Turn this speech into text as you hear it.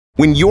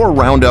When your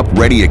Roundup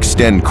Ready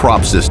Xtend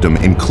crop system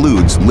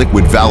includes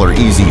liquid Valor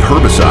EZ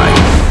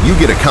Herbicide, you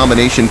get a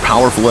combination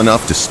powerful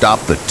enough to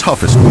stop the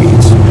toughest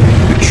weeds.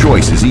 The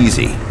choice is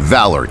easy.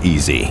 Valor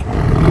EZ.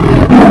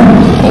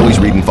 Always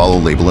read and follow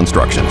label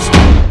instructions.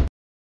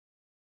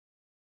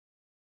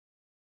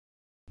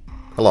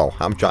 Hello,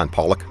 I'm John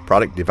Pollock,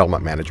 Product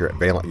Development Manager at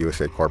Valor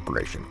EZ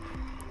Corporation.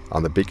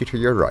 On the beaker to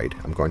your right,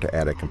 I'm going to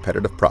add a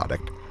competitive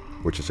product,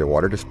 which is a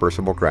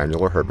water-dispersible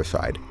granular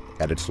herbicide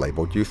at its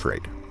labeled use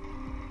rate.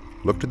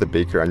 Look to the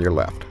beaker on your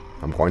left.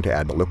 I'm going to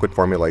add the liquid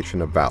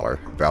formulation of Valor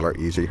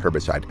EZ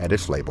Herbicide at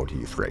its labeled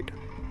use rate.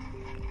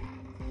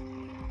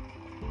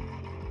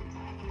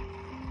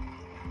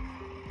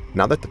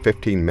 Now that the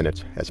 15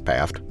 minutes has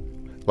passed,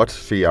 let's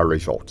see our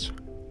results.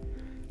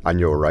 On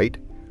your right,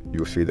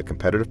 you'll see the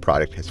competitive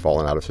product has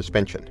fallen out of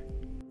suspension.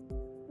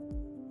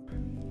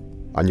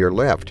 On your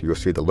left, you'll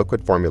see the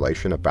liquid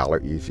formulation of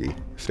Valor EZ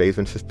stays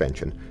in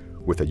suspension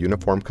with a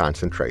uniform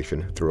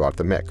concentration throughout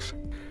the mix.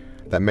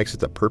 That makes it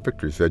the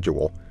perfect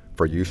residual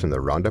for use in the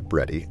Roundup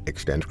Ready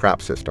Xtend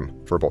crop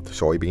system for both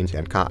soybeans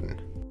and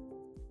cotton.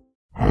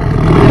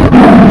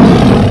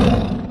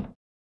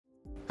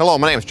 Hello,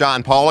 my name is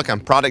John Pollock. I'm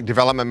Product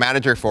Development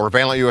Manager for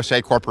Valor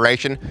EZ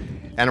Corporation,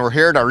 and we're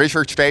here at our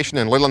research station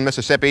in Leland,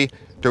 Mississippi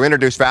to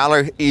introduce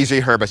Valor EZ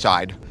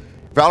Herbicide.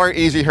 Valor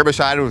EZ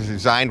Herbicide was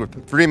designed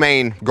with three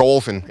main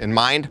goals in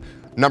mind.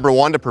 Number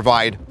one, to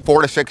provide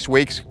 4 to 6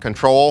 weeks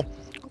control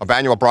of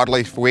annual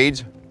broadleaf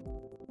weeds.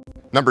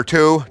 Number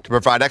two, to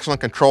provide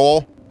excellent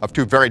control of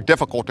two very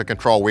difficult to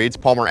control weeds,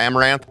 Palmer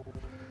amaranth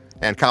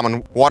and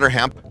common water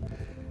hemp.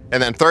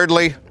 And then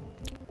thirdly,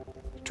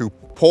 to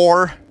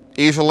pour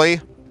easily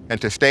and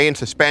to stay in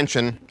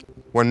suspension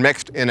when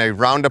mixed in a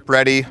Roundup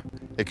Ready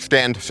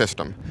Xtend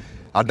system.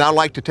 I'd now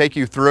like to take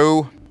you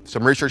through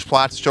some research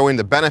plots showing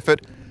the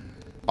benefit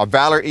of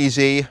Valor EZ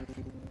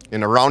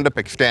in a Roundup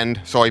Xtend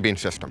soybean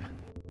system.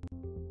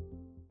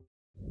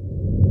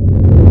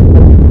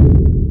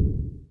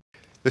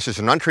 This is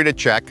an untreated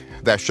check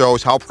that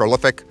shows how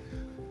prolific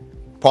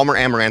Palmer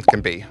amaranth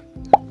can be.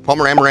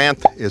 Palmer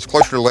amaranth is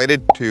closely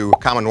related to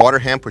common water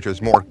hemp, which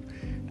is more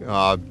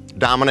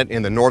dominant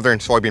in the northern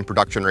soybean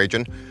production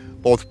region.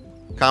 Both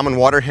common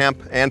water hemp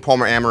and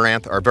Palmer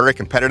amaranth are very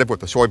competitive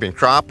with the soybean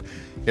crop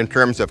in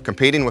terms of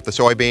competing with the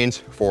soybeans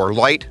for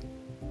light,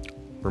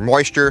 for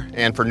moisture,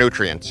 and for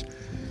nutrients.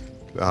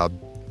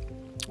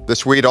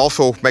 This weed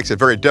also makes it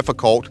very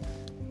difficult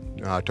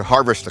to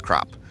harvest the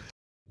crop.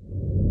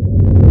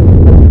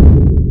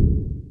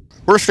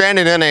 We're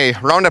standing in a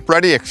Roundup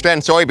Ready Xtend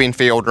soybean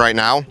field right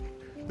now.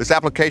 This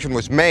application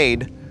was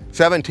made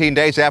 17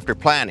 days after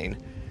planting,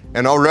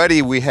 and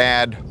already we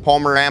had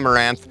Palmer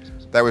amaranth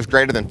that was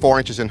greater than 4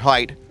 inches in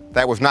height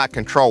that was not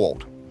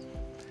controlled.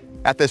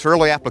 At this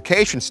early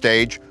application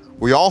stage,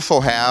 we also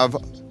have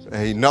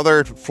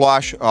another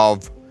flush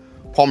of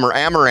Palmer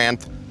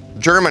amaranth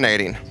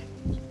germinating.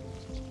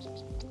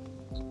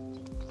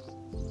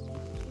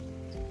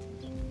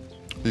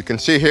 You can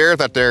see here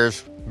that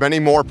there's many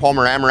more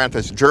Palmer amaranth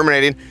that's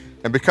germinating,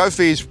 and because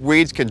these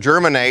weeds can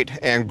germinate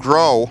and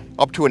grow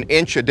up to 1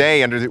 inch a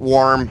day under the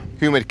warm,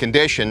 humid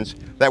conditions,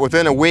 that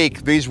within a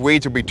week these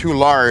weeds will be too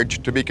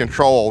large to be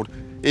controlled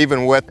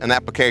even with an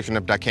application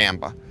of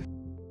dicamba.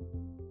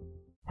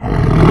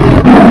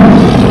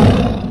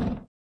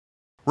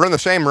 We're in the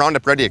same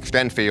Roundup Ready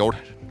Xtend field,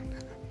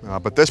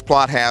 but this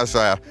plot has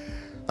an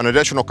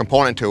additional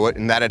component to it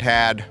in that it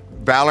had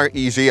Valor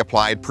EZ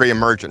applied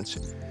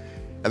pre-emergence.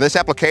 And this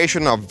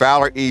application of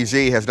Valor EZ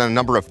has done a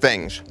number of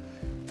things.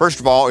 First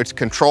of all, it's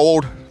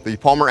controlled the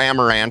Palmer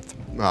amaranth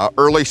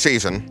early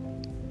season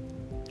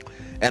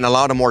and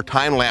allowed a more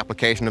timely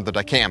application of the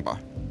dicamba.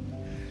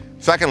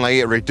 Secondly,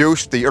 it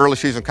reduced the early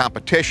season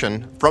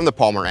competition from the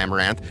Palmer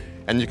amaranth,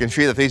 and you can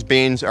see that these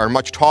beans are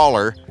much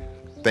taller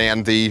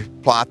than the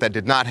plot that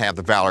did not have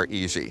the Valor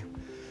EZ.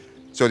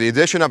 So the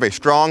addition of a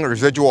strong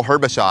residual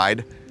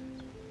herbicide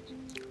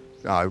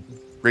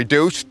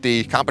reduced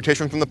the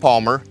competition from the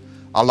Palmer,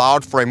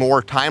 allowed for a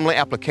more timely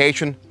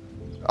application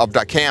of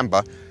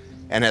dicamba,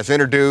 and has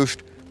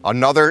introduced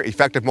another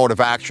effective mode of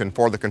action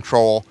for the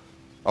control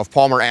of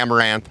Palmer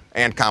amaranth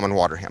and common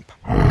water hemp.